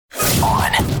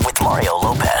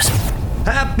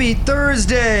Happy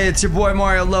Thursday. It's your boy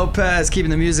Mario Lopez,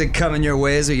 keeping the music coming your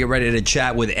way as we get ready to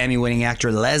chat with Emmy-winning actor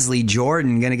Leslie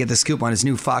Jordan. Gonna get the scoop on his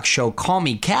new Fox show, Call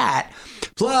Me Kat.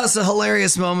 Plus, a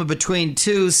hilarious moment between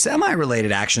two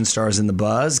semi-related action stars in the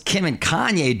buzz. Kim and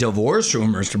Kanye divorce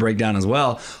rumors to break down as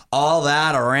well. All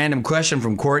that, a random question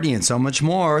from Courtney, and so much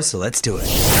more. So let's do it.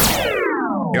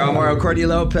 You're on Mario, Courtney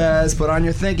Lopez. Put on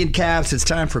your thinking caps. It's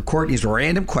time for Courtney's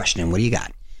random question. What do you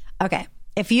got? Okay.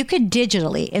 If you could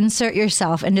digitally insert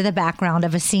yourself into the background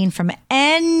of a scene from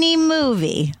any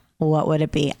movie, what would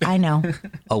it be? I know.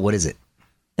 Oh, what is it?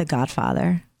 The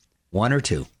Godfather. 1 or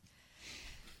 2?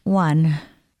 1.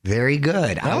 Very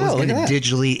good. I was going to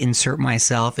digitally insert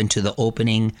myself into the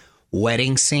opening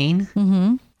wedding scene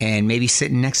and maybe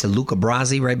sitting next to Luca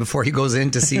Brasi right before he goes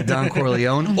in to see Don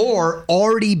Corleone, or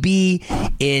already be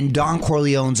in Don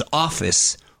Corleone's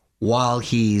office while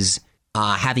he's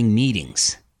having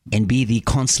meetings and be the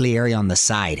consigliere on the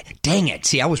side. Dang it.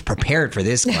 See, I was prepared for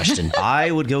this question.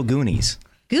 I would go Goonies.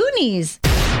 Goonies.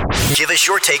 Give us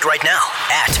your take right now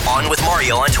at On With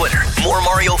Mario on Twitter. More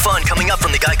Mario fun coming up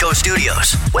from the Geico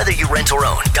Studios. Whether you rent or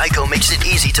own, Geico makes it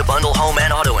easy to bundle home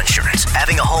and auto insurance.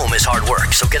 Having a home is hard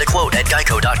work, so get a quote at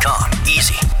geico.com.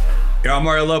 Easy. You're on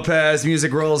Mario Lopez.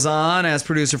 Music rolls on as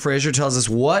producer Fraser tells us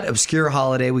what obscure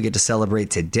holiday we get to celebrate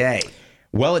today.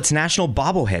 Well, it's National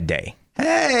Bobblehead Day.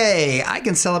 Hey, I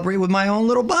can celebrate with my own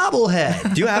little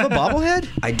bobblehead. Do you have a bobblehead?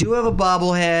 I do have a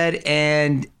bobblehead,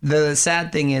 and the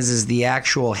sad thing is the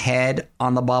actual head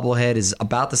on the bobblehead is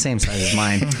about the same size as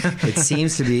mine. It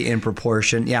seems to be in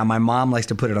proportion. Yeah, my mom likes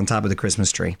to put it on top of the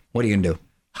Christmas tree. What are you going to do?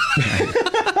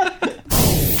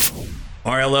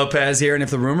 Mario Lopez here, and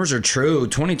if the rumors are true,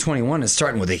 2021 is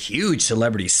starting with a huge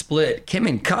celebrity split. Kim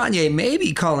and Kanye may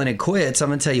be calling it quits. I'm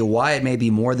going to tell you why it may be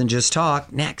more than just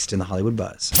talk next in the Hollywood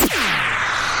Buzz.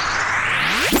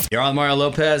 You're on Mario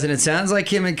Lopez, and it sounds like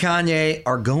Kim and Kanye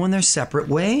are going their separate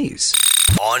ways.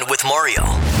 On With Mario,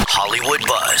 Hollywood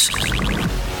Buzz.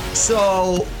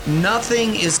 So,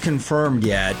 nothing is confirmed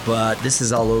yet, but this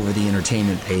is all over the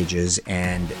entertainment pages,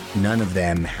 and none of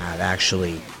them have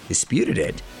actually disputed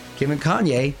it. Kim and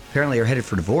Kanye apparently are headed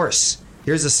for divorce.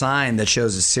 Here's a sign that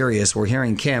shows it's serious. We're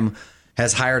hearing Kim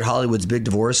has hired Hollywood's big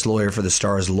divorce lawyer for the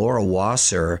stars, Laura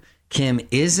Wasser. Kim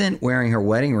isn't wearing her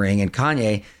wedding ring, and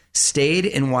Kanye stayed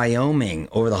in Wyoming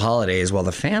over the holidays while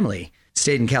the family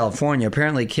stayed in California.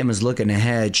 Apparently, Kim is looking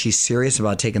ahead. She's serious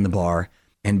about taking the bar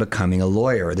and becoming a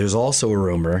lawyer. There's also a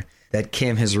rumor that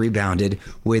Kim has rebounded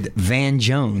with Van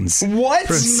Jones. What?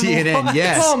 From CNN, What?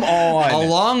 yes. Come on.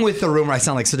 Along with the rumor, I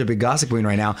sound like such a big gossip queen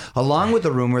right now, along with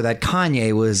the rumor that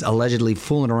Kanye was allegedly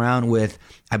fooling around with,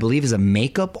 I believe is a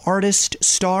makeup artist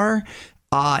star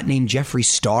named Jeffree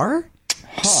Star.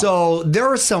 So there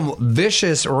are some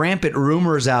vicious, rampant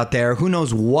rumors out there. Who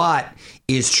knows what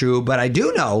is true, but I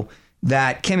do know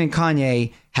that Kim and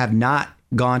Kanye have not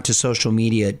gone to social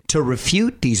media to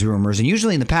refute these rumors. And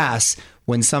usually in the past,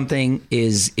 when something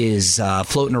is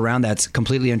floating around that's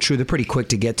completely untrue, they're pretty quick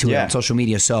to get to it on social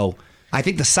media. So I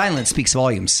think the silence speaks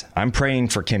volumes. I'm praying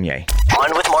for Kimye.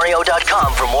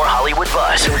 OnWithMario.com for more Hollywood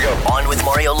buzz. Here we go. On with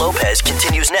Mario Lopez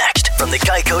continues next from the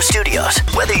Geico Studios.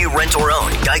 Whether you rent or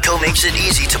own, Geico makes it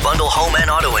easy to bundle home and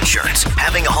auto insurance.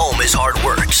 Having a home is hard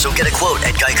work, so get a quote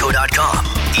at Geico.com.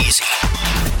 Easy.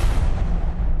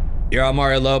 You're on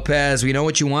Mario Lopez. We know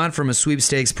what you want from a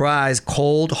sweepstakes prize,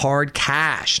 cold, hard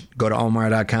cash. Go to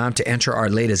allmario.com to enter our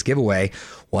latest giveaway.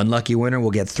 One lucky winner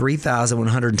will get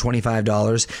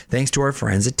 $3,125 thanks to our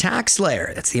friends at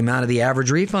TaxSlayer. That's the amount of the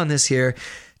average refund this year.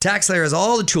 TaxSlayer has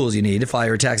all the tools you need to file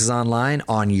your taxes online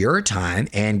on your time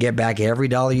and get back every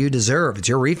dollar you deserve. It's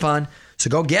your refund, so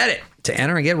go get it. To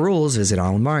enter and get rules, visit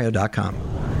onwithmario.com.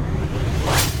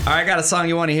 All right, got a song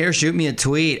you want to hear? Shoot me a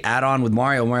tweet. Add On With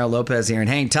Mario. Mario Lopez here. And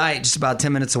hang tight. Just about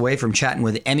 10 minutes away from chatting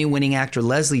with Emmy-winning actor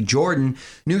Leslie Jordan.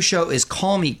 New show is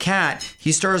Call Me Kat.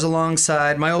 He stars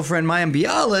alongside my old friend Mayim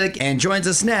Bialik and joins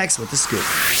us next with the scoop.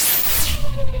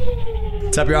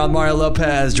 What's up, y'all? Mario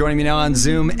Lopez. Joining me now on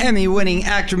Zoom, Emmy-winning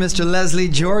actor Mr. Leslie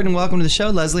Jordan. Welcome to the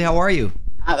show, Leslie. How are you?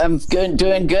 I'm good,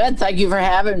 doing good. Thank you for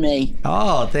having me.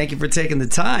 Oh, thank you for taking the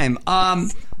time.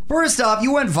 First off,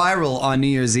 you went viral on New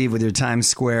Year's Eve with your Times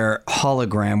Square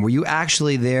hologram. Were you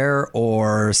actually there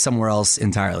or somewhere else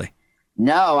entirely?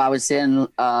 No, I was in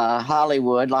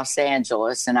Hollywood, Los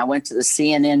Angeles, and I went to the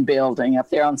CNN building up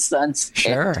there on Sunset.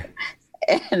 Sure.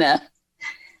 And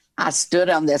I stood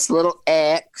on this little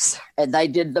X, and they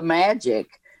did the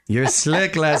magic. You're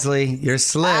slick, Leslie. You're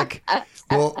slick.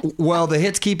 Well, the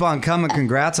hits keep on coming.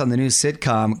 Congrats on the new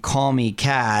sitcom, Call Me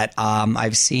Kat.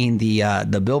 I've seen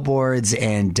the billboards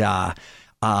and the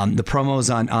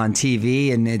promos on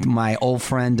TV, and my old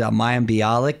friend Mayim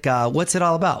Bialik. What's it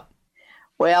all about?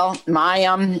 Well,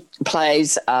 my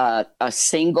plays a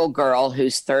single girl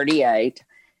who's 38,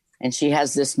 and she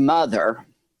has this mother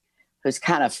who's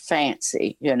kind of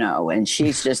fancy, and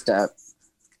she's just a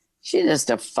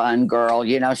fun girl,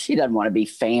 She doesn't want to be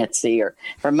fancy, or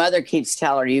her mother keeps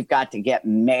telling her, "You've got to get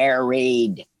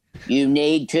married. You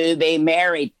need to be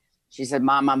married." She said,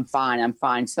 "Mom, I'm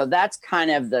fine." So that's kind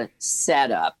of the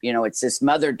setup. It's this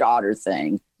mother-daughter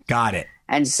thing. Got it.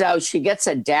 And so she gets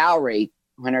a dowry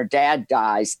when her dad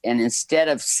dies, and instead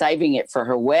of saving it for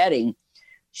her wedding,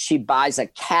 she buys a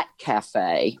cat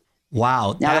cafe.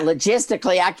 Wow. Now,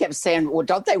 logistically, I kept saying, well,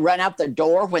 don't they run out the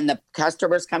door when the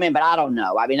customers come in? But I don't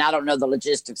know. I mean, I don't know the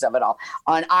logistics of it all.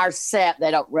 On our set, they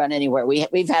don't run anywhere.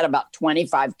 We've had about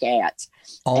 25 cats.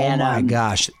 Oh, my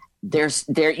gosh.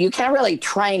 You can't really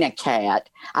train a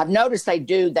cat. I've noticed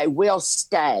they will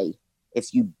stay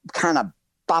if you kind of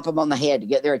bop them on the head to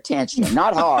get their attention.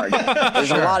 Not hard.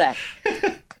 There's a lot of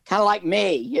kind of like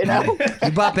me, You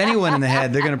bop anyone in the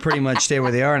head, they're going to pretty much stay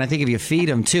where they are. And I think if you feed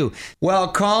them too. Well,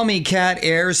 Call Me Kat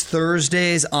airs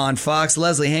Thursdays on Fox.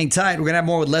 Leslie, hang tight. We're going to have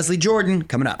more with Leslie Jordan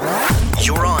coming up.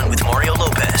 You're on with Mario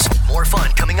Lopez. More fun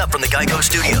coming up from the Geico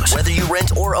Studios. Whether you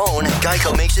rent or own,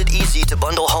 Geico makes it easy to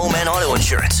bundle home and auto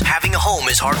insurance. Having a home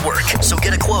is hard work, so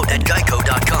get a quote at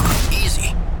geico.com.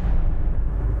 Easy.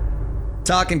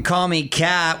 Talking Call Me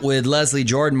Kat with Leslie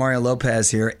Jordan, Mario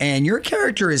Lopez here. And your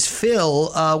character is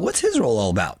Phil. What's his role all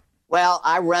about? Well,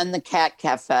 I run the cat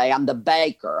cafe. I'm the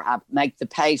baker. I make the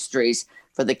pastries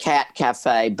for the cat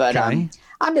cafe. But Okay.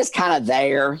 I'm just kind of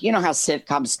there. You know how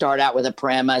sitcoms start out with a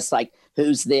premise, like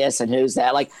who's this and who's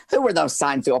that? Like, who were those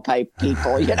Seinfeld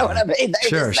people? You know what I mean?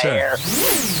 They're just there.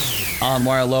 I'm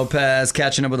Mario Lopez,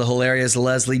 catching up with the hilarious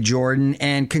Leslie Jordan.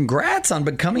 And congrats on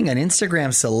becoming an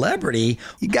Instagram celebrity.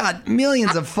 You got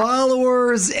millions of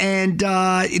followers, and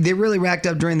they really racked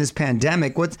up during this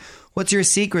pandemic. What's your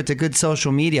secret to good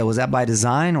social media? Was that by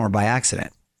design or by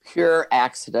accident? Pure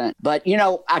accident. But,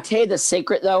 I tell you the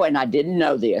secret, though, and I didn't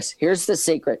know this. Here's the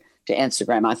secret to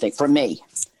Instagram, I think, for me.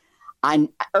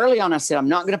 Early on, I said, I'm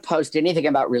not going to post anything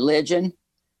about religion,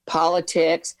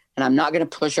 politics, and I'm not going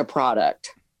to push a product.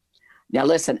 Now,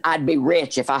 listen, I'd be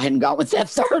rich if I hadn't gone with that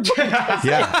third one.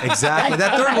 Yeah, exactly.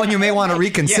 That third one you may want to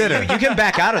reconsider. You can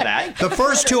back out of that. The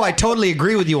first two I totally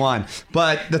agree with you on,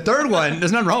 but the third one,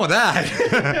 there's nothing wrong with that.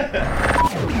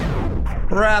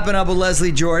 Wrapping up with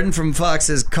Leslie Jordan from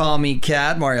Fox's Call Me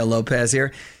Kat. Mario Lopez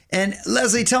here. And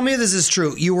Leslie, tell me if this is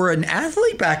true. You were an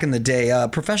athlete back in the day, a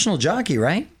professional jockey,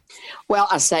 right? Well,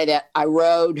 I say that. I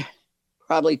rode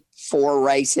probably 4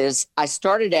 races. I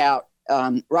started out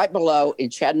right below in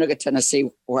Chattanooga, Tennessee,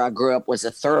 where I grew up, was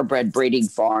a thoroughbred breeding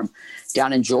farm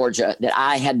down in Georgia that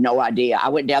I had no idea. I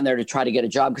went down there to try to get a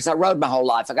job because I rode my whole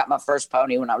life. I got my first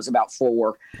pony when I was about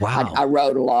 4. Wow. I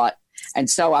rode a lot. And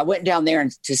so I went down there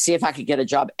to see if I could get a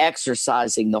job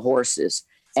exercising the horses.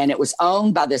 And it was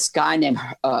owned by this guy named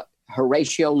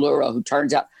Horatio Luro, who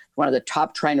turns out one of the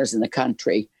top trainers in the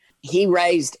country. He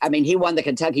won the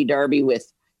Kentucky Derby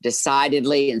with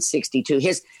Decidedly in 62.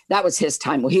 That was his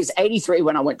time. Well, he was 83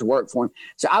 when I went to work for him.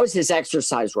 So I was his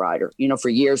exercise rider, for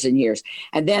years and years.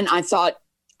 And then I thought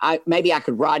maybe I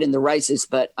could ride in the races,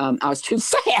 but I was too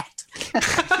fat.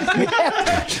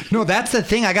 No, that's the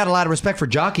thing. I got a lot of respect for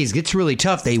jockeys. It gets really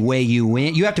tough. They weigh you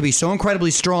in. You have to be so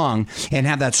incredibly strong and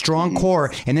have that strong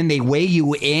core, and then they weigh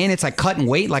you in. It's like cutting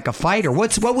weight like a fighter.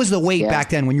 What was the weight back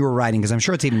then when you were riding? Because I'm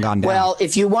sure it's even gone down. Well,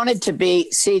 if you wanted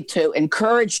to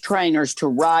encourage trainers to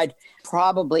ride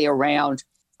probably around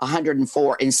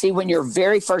 104. And see, when you're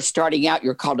very first starting out,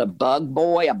 you're called a bug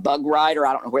boy, a bug rider.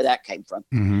 I don't know where that came from.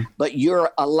 Mm-hmm. But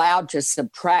you're allowed to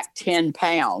subtract 10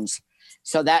 pounds.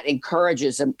 So that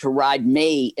encourages them to ride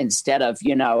me instead of,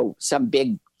 some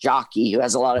big jockey who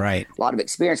has a lot of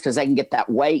experience, because they can get that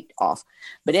weight off.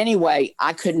 But anyway,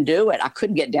 I couldn't do it. I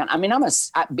couldn't get down. I mean,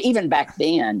 even back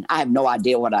then, I have no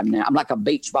idea what I'm now. I'm like a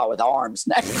beach ball with arms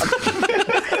now.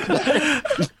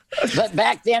 But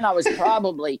back then I was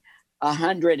probably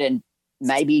 100 and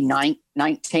maybe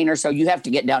 19 or so. You have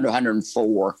to get down to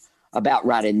 104, about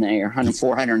right in there, 104,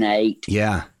 108.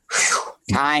 Yeah. Whew,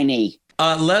 tiny.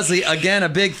 Leslie, again, a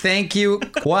big thank you.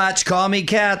 Watch Call Me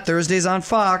Kat, Thursdays on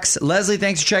Fox. Leslie,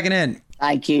 thanks for checking in.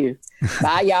 Thank you.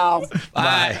 Bye, y'all.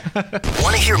 Bye.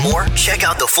 Want to hear more? Check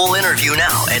out the full interview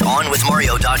now at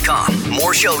onwithmario.com.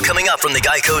 More show coming up from the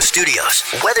Geico Studios.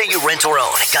 Whether you rent or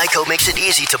own, Geico makes it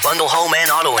easy to bundle home and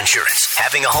auto insurance.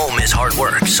 Having a home is hard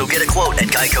work, so get a quote at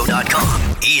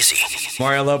geico.com. Easy.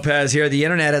 Mario Lopez here. The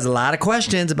internet has a lot of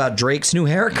questions about Drake's new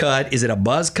haircut. Is it a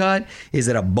buzz cut? Is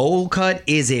it a bowl cut?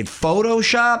 Is it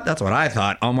Photoshop? That's what I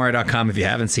thought. onmario.com if you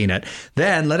haven't seen it.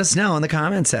 Then let us know in the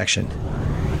comment section.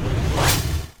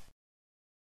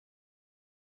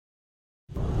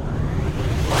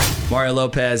 Mario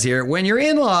Lopez here. When your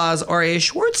in-laws are a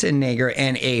Schwarzenegger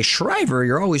and a Shriver,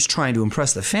 you're always trying to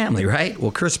impress the family, right?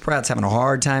 Well, Chris Pratt's having a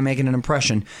hard time making an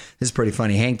impression. This is pretty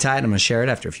funny. Hang tight. I'm going to share it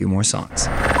after a few more songs.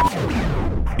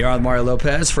 You're on Mario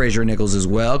Lopez, Fraser Nichols as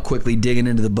well, quickly digging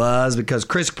into the buzz because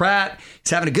Chris Pratt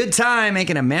is having a good time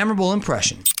making a memorable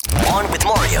impression. On with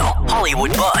Mario,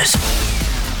 Hollywood Buzz.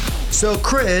 So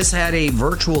Chris had a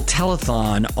virtual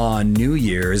telethon on New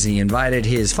Year's. He invited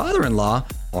his father-in-law,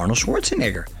 Arnold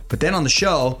Schwarzenegger. But then on the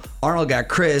show, Arnold got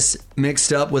Chris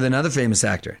mixed up with another famous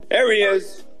actor. There he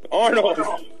is, Arnold.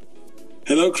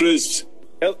 Hello, Chris.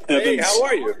 Hey, Evans. how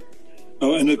are you?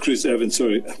 Oh, I know Chris Evans,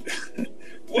 sorry.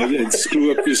 I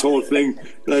screw up this whole thing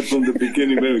right from the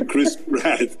beginning. Chris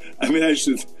Pratt. I mean, I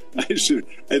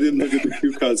didn't look at the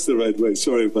cue cards the right way.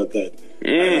 Sorry about that.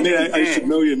 I should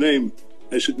know your name.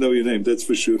 That's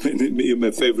for sure. You're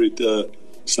my favorite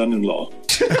son-in-law.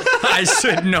 I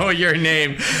should know your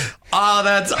name. Oh,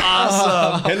 that's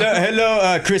awesome.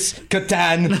 Hello, Chris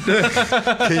Catan.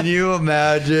 Can you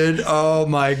imagine? Oh,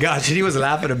 my gosh. And he was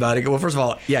laughing about it. Well, first of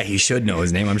all, yeah, he should know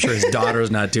his name. I'm sure his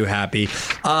daughter's not too happy.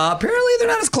 Apparently, they're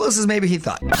not as close as maybe he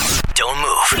thought. Don't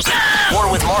move. More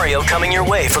with Mario coming your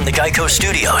way from the Geico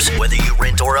Studios. Whether you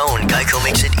rent or own, Geico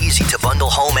makes it easy to bundle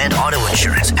home and auto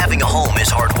insurance. Having a home is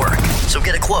hard work. So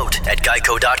get a quote at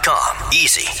geico.com.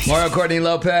 Easy. Mario Courtney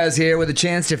Lopez here with a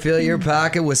chance to fill your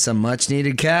pocket with some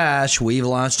much-needed cash. We've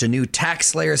launched a new Tax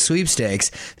Slayer sweepstakes.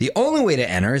 The only way to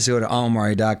enter is to go to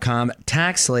allmari.com.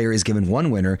 Tax Slayer is giving one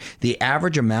winner the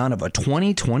average amount of a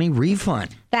 2020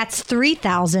 refund. That's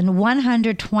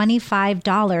 $3,125.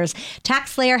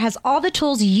 TaxSlayer has all the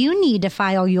tools you need to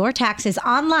file your taxes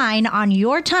online on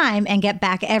your time and get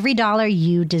back every dollar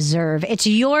you deserve. It's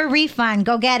your refund.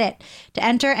 Go get it. To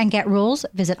enter and get rules,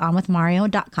 visit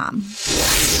onwithmario.com.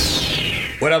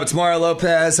 What up? It's Mario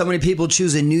Lopez. So many people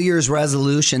choose a New Year's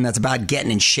resolution that's about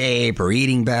getting in shape or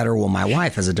eating better. Well, my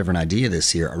wife has a different idea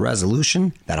this year, a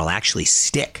resolution that'll actually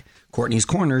stick. Courtney's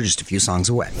Corner, just a few songs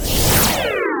away.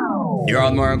 You're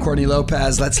on Mario and Courtney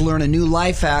Lopez. Let's learn a new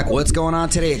life hack. What's going on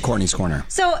today at Courtney's Corner?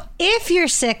 So if you're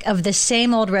sick of the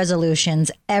same old resolutions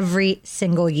every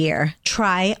single year,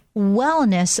 try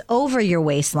wellness over your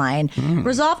waistline.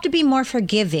 Resolve to be more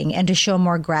forgiving and to show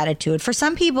more gratitude. For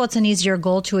some people, it's an easier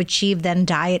goal to achieve than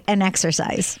diet and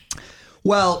exercise.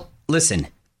 Well, listen,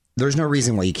 there's no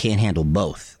reason why you can't handle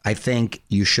both. I think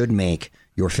you should make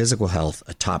your physical health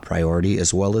a top priority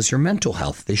as well as your mental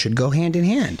health. They should go hand in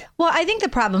hand. Well, I think the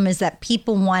problem is that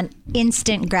people want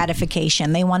instant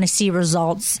gratification. They want to see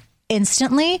results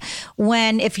instantly,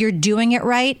 when if you're doing it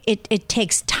right, it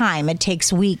takes time. It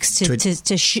takes weeks to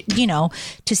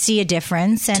see a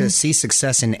difference. And to see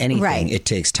success in anything, right. It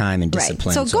takes time and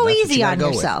discipline. So go that's easy what on you gotta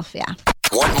go yourself. with. Yeah.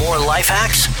 Want more life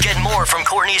hacks? Get more from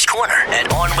Courtney's Corner at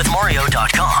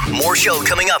onwithmario.com. More show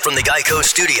coming up from the Geico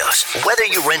Studios. Whether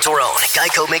you rent or own,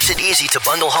 Geico makes it easy to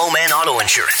bundle home and auto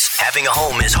insurance. Having a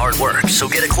home is hard work, so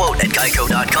get a quote at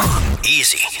geico.com.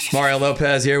 Easy. Mario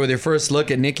Lopez here with your first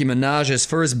look at Nicki Minaj's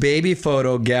first baby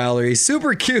photo gallery.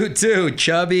 Super cute, too.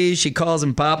 Chubby. She calls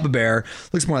him Papa Bear.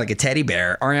 Looks more like a teddy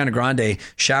bear. Ariana Grande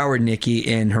showered Nicki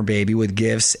and her baby with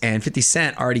gifts, and 50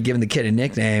 Cent already given the kid a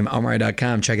nickname.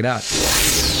 Allmario.com. Check it out.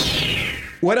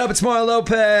 What up? It's Mario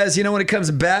Lopez. You know, when it comes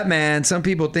to Batman, some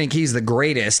people think he's the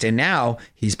greatest, and now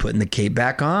he's putting the cape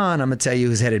back on. I'm going to tell you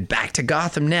who's headed back to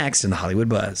Gotham next in the Hollywood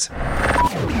Buzz.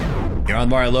 You're on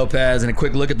Mario Lopez, and a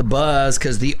quick look at the buzz,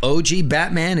 because the OG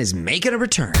Batman is making a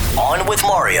return. On with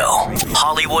Mario,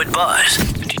 Hollywood Buzz.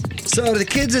 So to the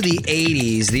kids of the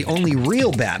 80s, the only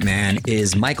real Batman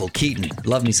is Michael Keaton.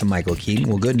 Love me some Michael Keaton.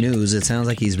 Well, good news. It sounds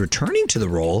like he's returning to the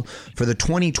role for the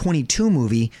 2022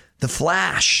 movie, The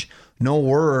Flash. No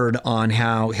word on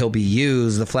how he'll be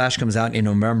used. The Flash comes out in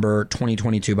November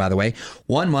 2022, by the way,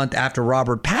 1 month after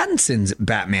Robert Pattinson's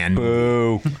Batman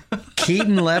movie. Boo.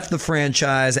 Keaton left the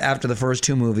franchise after the first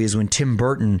two movies when Tim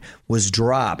Burton was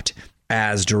dropped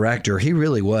as director. He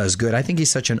really was good. I think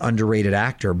he's such an underrated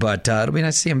actor, but it'll be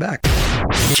nice to see him back.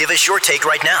 Give us your take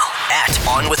right now at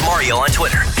On With Mario on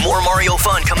Twitter. More Mario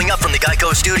fun coming up from the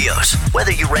Geico Studios.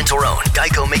 Whether you rent or own,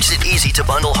 Geico makes it easy to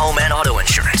bundle home and auto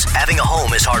insurance. Having a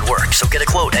home is hard work, so get a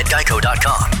quote at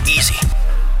geico.com. Easy.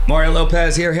 Mario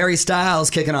Lopez here. Harry Styles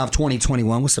kicking off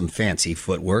 2021 with some fancy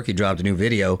footwork. He dropped a new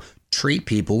video, Treat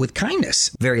People with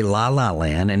Kindness. Very La La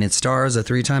Land, and it stars a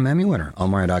 3-time Emmy winner.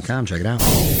 Allmario.com. Check it out.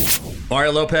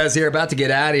 Mario Lopez here, about to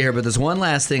get out of here, but there's one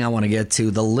last thing I want to get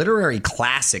to. The literary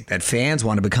classic that fans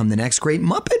want to become the next great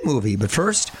Muppet movie. But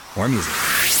first, more music.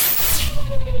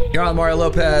 You're on Mario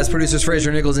Lopez. Producers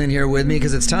Fraser Nichols in here with me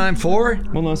because it's time for...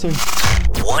 One last thing.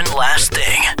 One last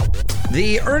thing.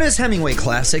 The Ernest Hemingway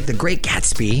classic, The Great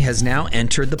Gatsby, has now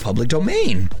entered the public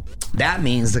domain. That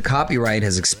means the copyright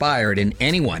has expired and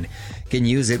anyone can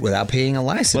use it without paying a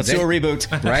license. Let's do a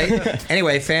reboot. Right?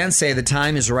 Anyway, fans say the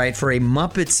time is right for a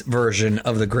Muppets version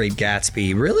of The Great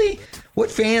Gatsby. Really? What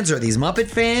fans are these? Muppet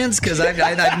fans? Because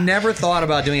I've never thought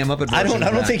about doing a Muppet version. I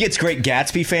don't think it's Great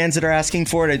Gatsby fans that are asking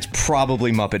for it. It's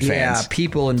probably Muppet fans. Yeah,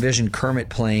 people envision Kermit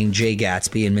playing Jay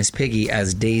Gatsby and Miss Piggy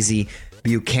as Daisy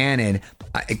Buchanan.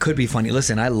 It could be funny.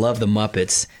 Listen, I love the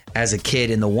Muppets as a kid,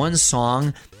 and the one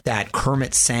song that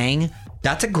Kermit sang,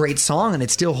 that's a great song, and it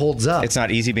still holds up. It's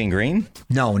not Easy Being Green?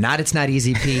 No, It's Not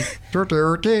Easy, P. What?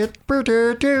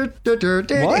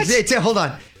 Hold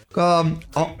on.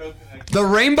 The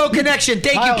Rainbow Connection.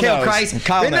 Thank you, Kale Christ.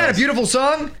 Isn't that a beautiful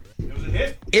song?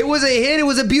 It was a hit. It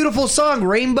was a beautiful song.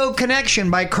 Rainbow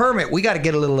Connection by Kermit. We got to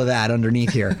get a little of that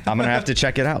underneath here. I'm going to have to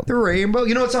check it out. The Rainbow.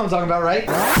 You know what song I'm talking about, right?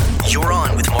 You're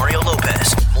on with Mario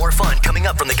Lopez. More fun coming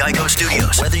up from the Geico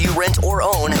Studios. Whether you rent or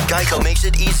own, Geico makes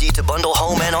it easy to bundle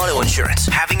home and auto insurance.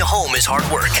 Having a home is hard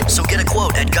work, so get a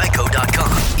quote at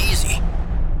geico.com. Easy.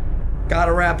 Got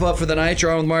to wrap up for the night.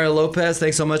 You're on with Mario Lopez.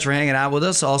 Thanks so much for hanging out with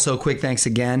us. Also, quick thanks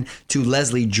again to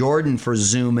Leslie Jordan for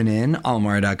zooming in.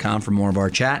 allmario.com for more of our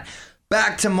chat.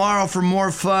 Back tomorrow for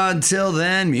more fun. Till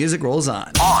then, music rolls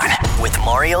on. On with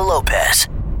Mario Lopez.